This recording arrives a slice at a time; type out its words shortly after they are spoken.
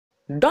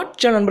Dot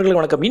channel நண்பர்களுக்கு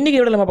வணக்கம். இன்னைக்கு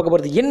வீடியோல நம்ம பார்க்க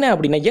போகிறது என்ன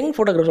அப்படின்னா யங்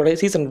ஃபோட்டோகிராஃபரோட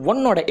சீசன்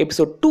 1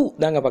 எபிசோட் 2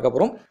 தாங்க பார்க்க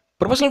போகிறோம்.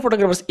 ப்ரொஃபஷனல்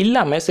ஃபோட்டோகிராஃபர்ஸ்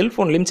இல்லாமல்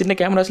செல்ஃபோன்லையும் சின்ன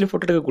கேமராஸ்லையும்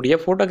ஃபோட்டோ எடுக்கக்கூடிய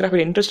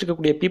ஃபோட்டோகிராஃபி இன்ட்ரெஸ்ட்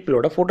இருக்கக்கூடிய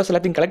பீப்பிளோட ஃபோட்டோஸ்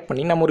எல்லாத்தையும் கலெக்ட்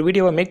பண்ணி நம்ம ஒரு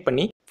வீடியோவை மேக்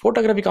பண்ணி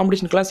ஃபோட்டோகிராஃபி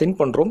காம்படிஷனுக்குலாம் சென்ட்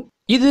பண்ணுறோம்.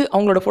 இது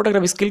அவங்களோட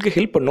ஃபோட்டோகிராஃபி ஸ்கில்க்கு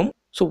ஹெல்ப் பண்ணும்.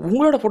 ஸோ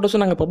உங்களோட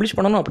ஃபோட்டோஸும் நாங்கள் பப்ளிஷ்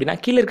பண்ணணும் அப்படின்னா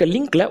கீழே இருக்க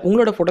லிங்க்ல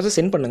உங்களோட ஃபோட்டோஸை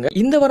சென்ட் பண்ணுங்க.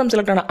 இந்த வாரம்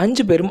செலக்ட் ஆன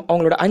 5 பேரும்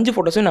அவங்களோட 5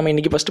 ஃபோட்டோஸும் நம்ம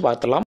இன்னைக்கு ஃபர்ஸ்ட்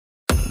பார்த்தலாம்.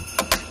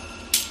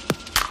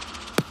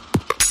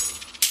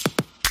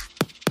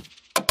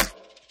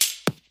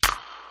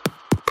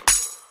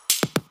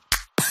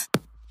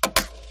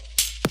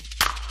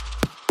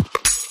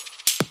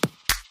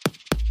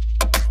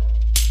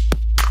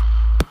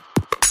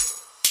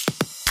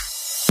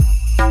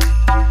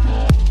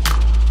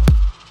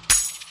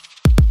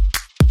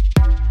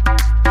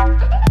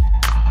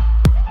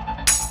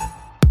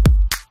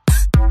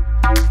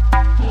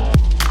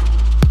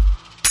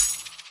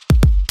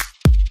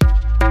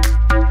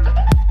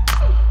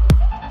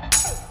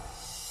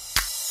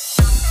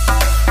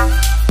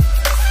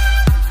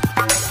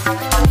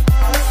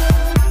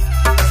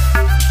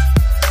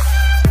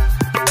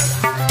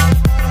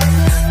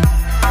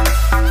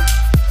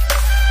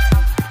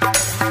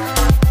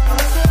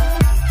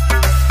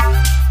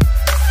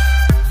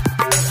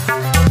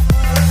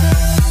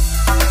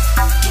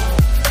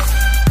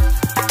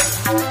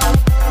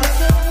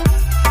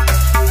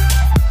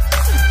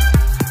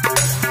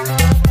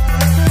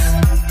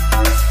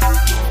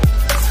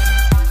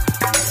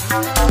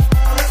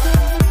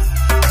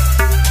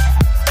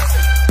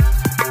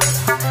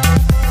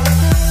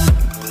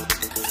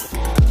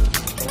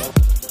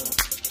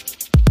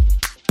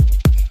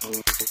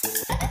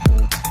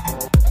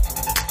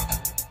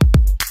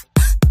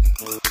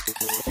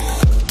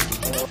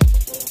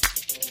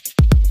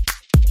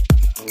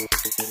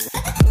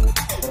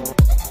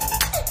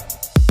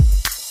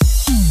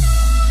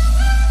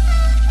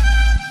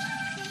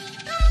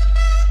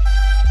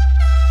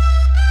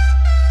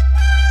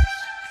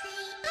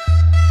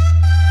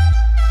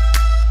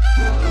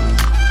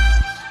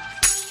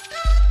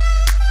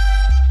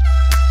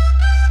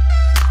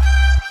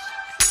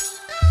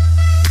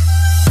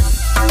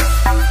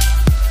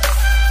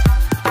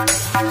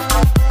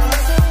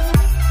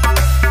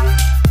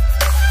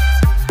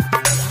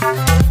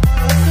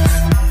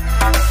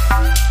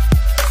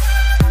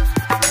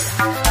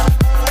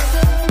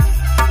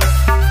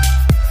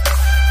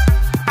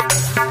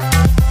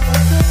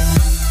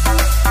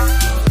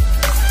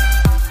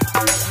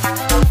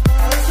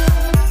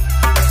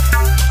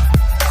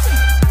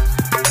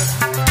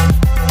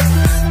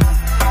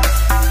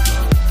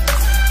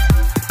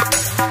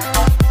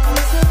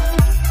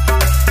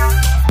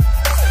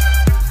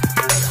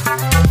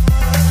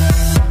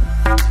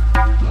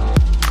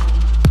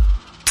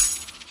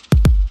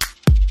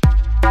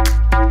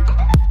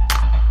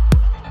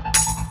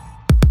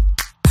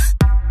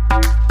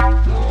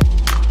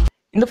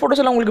 இந்த ஃபோட்டோஸ்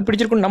எல்லாம் உங்களுக்கு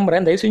பிடிச்சிருக்குன்னு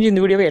நம்புறேன். தயவு செஞ்சு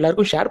இந்த வீடியோவை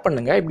எல்லாருக்கும் ஷேர்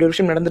பண்ணுங்க. இப்படி ஒரு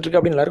விஷயம் நடந்துட்டு இருக்கு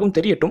அப்படின்னு எல்லாருக்கும்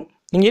தெரியட்டும்.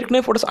 நீங்க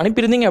ஏற்கனவே ஃபோட்டோஸ்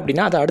அனுப்பியிருந்தீங்க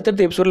அப்படின்னா அது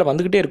அடுத்தடுத்த எபிசோட்ல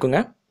வந்துகிட்டே இருக்குங்க.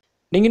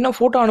 நீங்க இன்னும்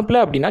ஃபோட்டோ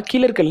அனுப்பல அப்படின்னா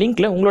கீழே இருக்க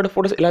லிங்க்ல உங்களோட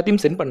ஃபோட்டோஸ்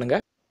எல்லாத்தையும் சென்ட் பண்ணுங்க.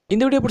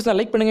 இந்த வீடியோ பிடிச்சா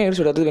லைக்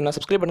பண்ணுங்க,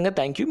 சப்ஸ்கிரைப் பண்ணுங்க.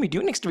 Thank you. Meet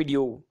you next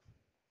video.